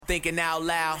thinking out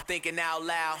loud, thinking out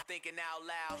loud, thinking out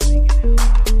loud.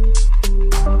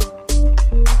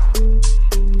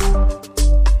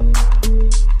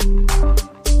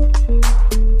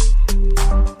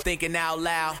 Thinking out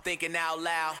loud, thinking out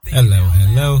loud.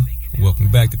 Hello.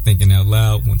 Welcome back to Thinking Out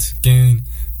Loud once again.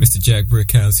 Mr. Jack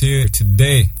Brickhouse here.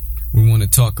 Today, we want to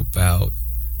talk about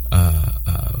a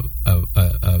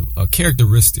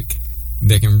characteristic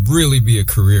that can really be a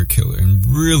career killer and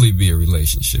really be a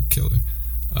relationship killer.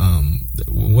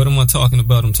 What am I talking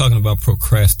about? I'm talking about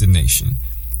procrastination.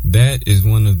 That is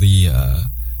one of the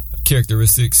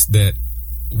characteristics that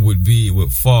would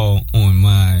fall on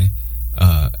my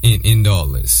end all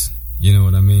list. You know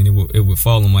what I mean? It would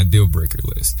fall on my deal breaker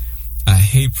list. I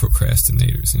hate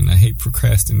procrastinators and I hate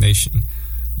procrastination.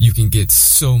 You can get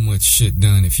so much shit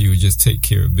done if you would just take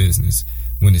care of business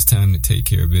when it's time to take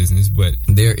care of business. But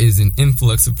there is an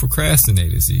influx of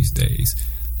procrastinators these days.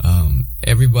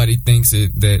 Everybody thinks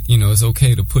that it's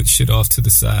okay to put shit off to the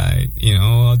side.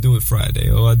 I'll do it Friday.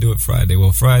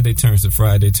 Well, Friday turns to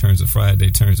Friday, turns to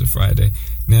Friday, turns to Friday.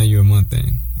 Now you're a month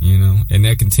in, and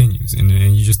that continues. And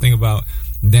you just think about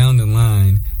down the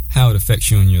line how it affects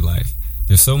you in your life.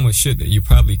 There's so much shit that you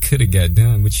probably could have got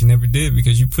done, but you never did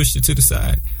because you pushed it to the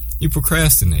side. You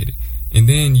procrastinated. And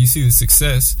then you see the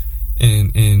success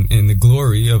and the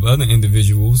glory of other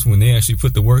individuals when they actually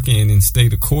put the work in and stay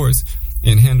the course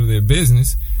and handle their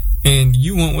business, and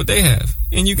you want what they have,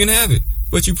 and you can have it,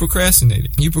 but you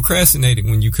procrastinated. You procrastinated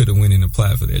when you could have went and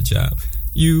applied for their job.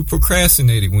 You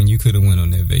procrastinated when you could have went on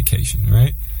their vacation,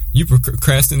 right? You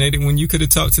procrastinated when you could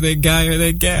have talked to that guy or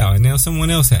that gal, and now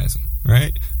someone else has them,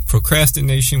 right?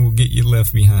 Procrastination will get you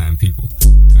left behind, people,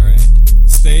 all right?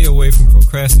 Stay away from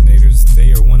procrastinators.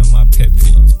 They are one of my pet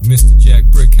peeves. Mr. Jack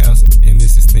Brickhouse, and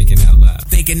this is Thinking Out Loud.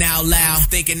 Thinking out loud,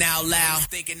 thinking out loud,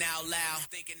 thinking out loud,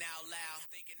 thinking out loud,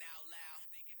 thinking out loud.